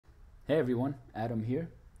Hey everyone, Adam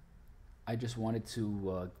here. I just wanted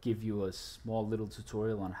to give you a small little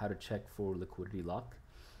tutorial on how to check for liquidity lock.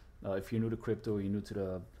 If you're new to crypto, you're new to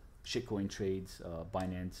the shitcoin trades,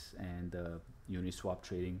 Binance and Uniswap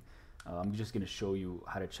trading, I'm just going to show you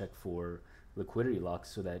how to check for liquidity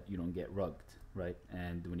locks so that you don't get rugged, right?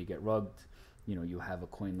 And when you get rugged, you have a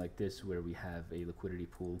coin like this where we have a liquidity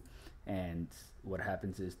pool, and what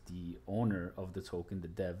happens is the owner of the token, the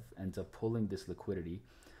dev, ends up pulling this liquidity,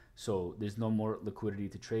 so there's no more liquidity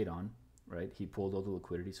to trade on, right? He pulled all the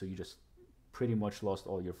liquidity, so you just pretty much lost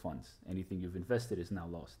all your funds. Anything you've invested is now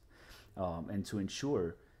lost. And to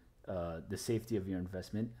ensure the safety of your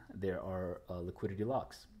investment, there are liquidity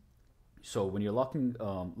locks. So when you're locking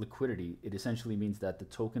liquidity, it essentially means that the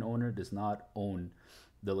token owner does not own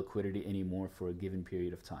the liquidity anymore for a given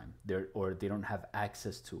period of time. They don't have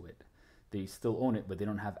access to it. They still own it, but they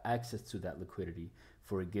don't have access to that liquidity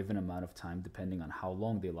for a given amount of time, depending on how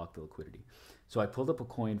long they lock the liquidity. So I pulled up a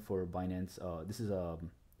coin for Binance. This is a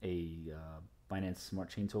Binance Smart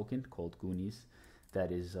Chain token called Goonies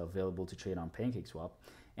that is available to trade on pancakeswap.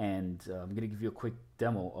 And I'm going to give you a quick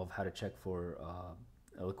demo of how to check for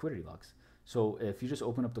liquidity locks. So if you just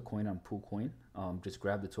open up the coin on PoolCoin, just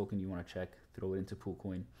grab the token you want to check, throw it into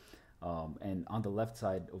PoolCoin. And on the left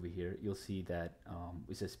side over here, you'll see that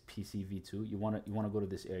it says PCV2. You want to go to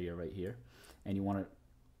this area right here, and you want to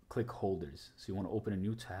click holders. So you want to open a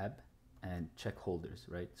new tab and check holders,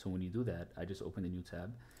 right? So when you do that, I just opened a new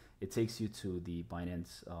tab. It takes you to the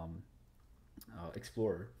Binance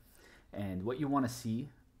Explorer, and what you want to see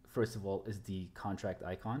first of all is the contract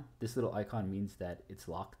icon. This little icon means that it's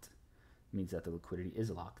locked, means that the liquidity is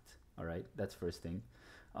locked. All right, that's first thing.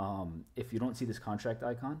 If you don't see this contract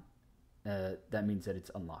icon, that means that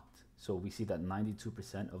it's unlocked. So we see that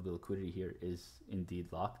 92% of the liquidity here is indeed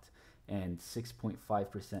locked, and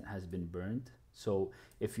 6.5% has been burned. So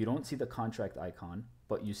if you don't see the contract icon,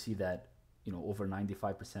 but you see that over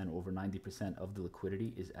 95%, over 90% of the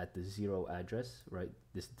liquidity is at the zero address, right?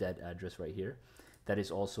 This dead address right here. That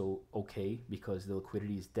is also okay, because the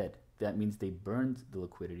liquidity is dead. That means they burned the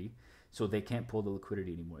liquidity, so they can't pull the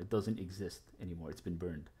liquidity anymore. It doesn't exist anymore. It's been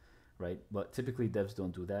burned, right? But typically devs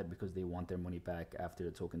don't do that because they want their money back after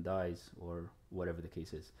the token dies or whatever the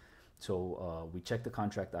case is. So we check the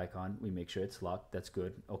contract icon, we make sure it's locked. That's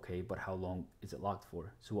good. Okay, but how long is it locked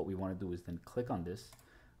for? So what we want to do is then click on this,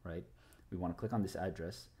 right? We want to click on this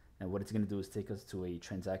address, and what it's going to do is take us to a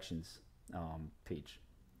transactions page.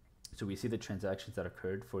 So we see the transactions that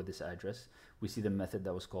occurred for this address. We see the method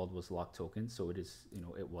that was called was locked token, so it is,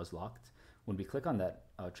 it was locked. When we click on that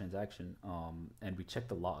transaction and we check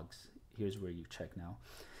the logs, here's where you check now.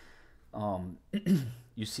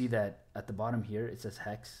 You see that at the bottom here it says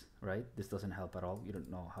hex, right? This doesn't help at all. You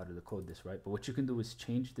don't know how to decode this, right? But what you can do is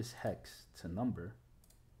change this hex to number,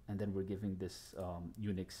 and then we're giving this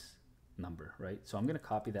Unix number, right? So I'm going to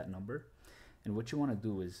copy that number, and what you want to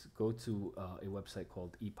do is go to a website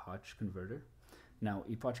called Epoch Converter. Now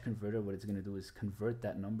Epoch Converter, what it's going to do is convert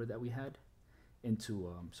that number that we had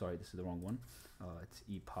into sorry, this is the wrong one. It's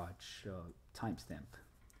Epoch timestamp.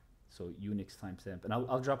 So Unix timestamp, and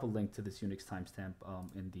I'll drop a link to this Unix timestamp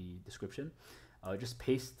in the description. Just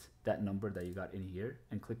paste that number that you got in here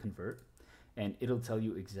and click convert, and it'll tell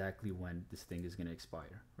you exactly when this thing is going to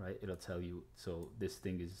expire, right? It'll tell you. So this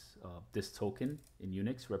thing is this token in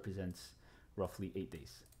Unix represents roughly 8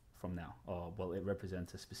 days from now. Well, it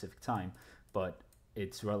represents a specific time, but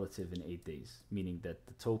it's relative in 8 days, meaning that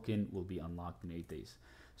the token will be unlocked in 8 days.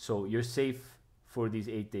 So you're safe for these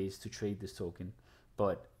 8 days to trade this token,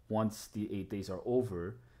 but once the 8 days are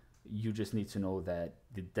over, you just need to know that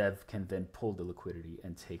the dev can then pull the liquidity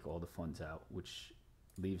and take all the funds out, which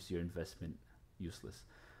leaves your investment useless.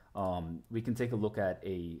 We can take a look at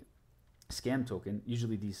a scam token.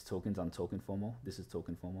 Usually these tokens on Token FOMO, this is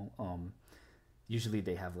Token FOMO, usually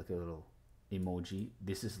they have like a little emoji.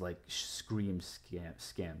 This is like scream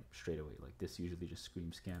scam straight away. Like this usually just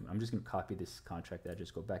screams scam. I'm just gonna copy this contract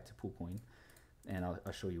address, go back to PoolCoin, and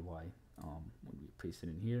I'll show you why. When we paste it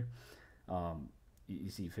in here, you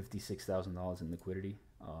see $56,000 in liquidity.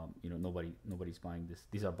 Nobody's buying this.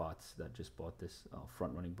 These are bots that just bought this,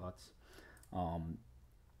 front running bots.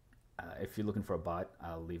 If you're looking for a bot,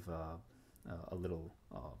 I'll leave a little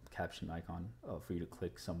caption icon for you to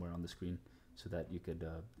click somewhere on the screen so that you could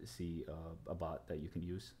see a bot that you can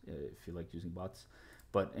use if you like using bots.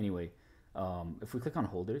 But anyway, if we click on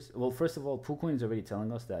holders, well, first of all, PoolCoin is already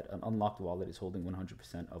telling us that an unlocked wallet is holding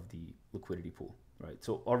 100% of the liquidity pool, right?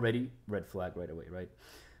 So already red flag right away, right?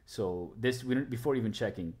 So this, before even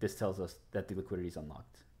checking, this tells us that the liquidity is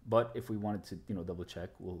unlocked. But if we wanted to, double check,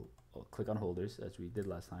 we'll click on holders as we did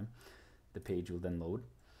last time. The page will then load.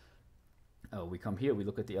 we come here, we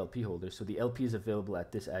look at the LP holder. So the LP is available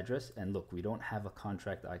at this address, and look, we don't have a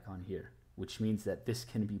contract icon here, which means that this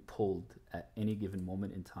can be pulled at any given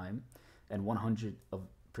moment in time, and 100%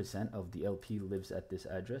 of the LP lives at this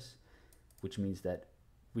address, which means that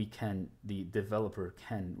the developer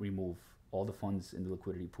can remove all the funds in the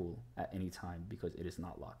liquidity pool at any time because it is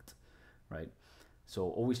not locked, right? So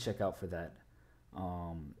always check out for that.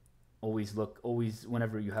 Always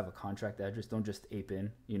whenever you have a contract address, don't just ape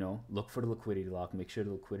in, look for the liquidity lock, make sure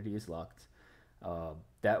the liquidity is locked.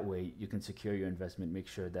 That way you can secure your investment, make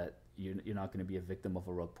sure that you're not going to be a victim of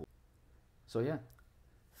a rug pull. So yeah,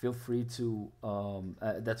 feel free to,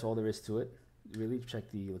 that's all there is to it. Really check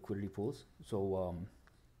the liquidity pools. So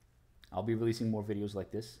I'll be releasing more videos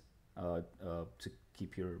like this to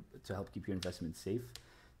help keep your investment safe,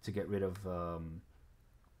 to get rid of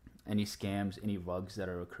any scams, any rugs that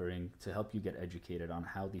are occurring, to help you get educated on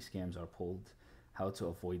how these scams are pulled, how to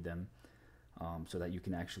avoid them, so that you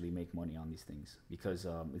can actually make money on these things. Because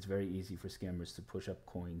it's very easy for scammers to push up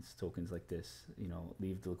tokens like this,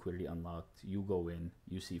 leave the liquidity unlocked. You go in,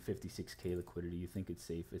 you see 56K liquidity, you think it's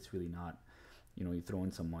safe, it's really not. You throw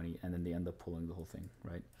in some money and then they end up pulling the whole thing,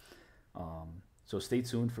 right? So stay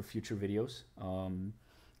tuned for future videos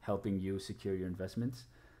helping you secure your investments.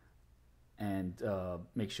 And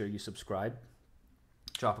make sure you subscribe.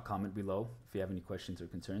 Drop a comment below if you have any questions or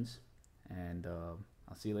concerns. And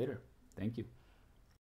I'll see you later. Thank you.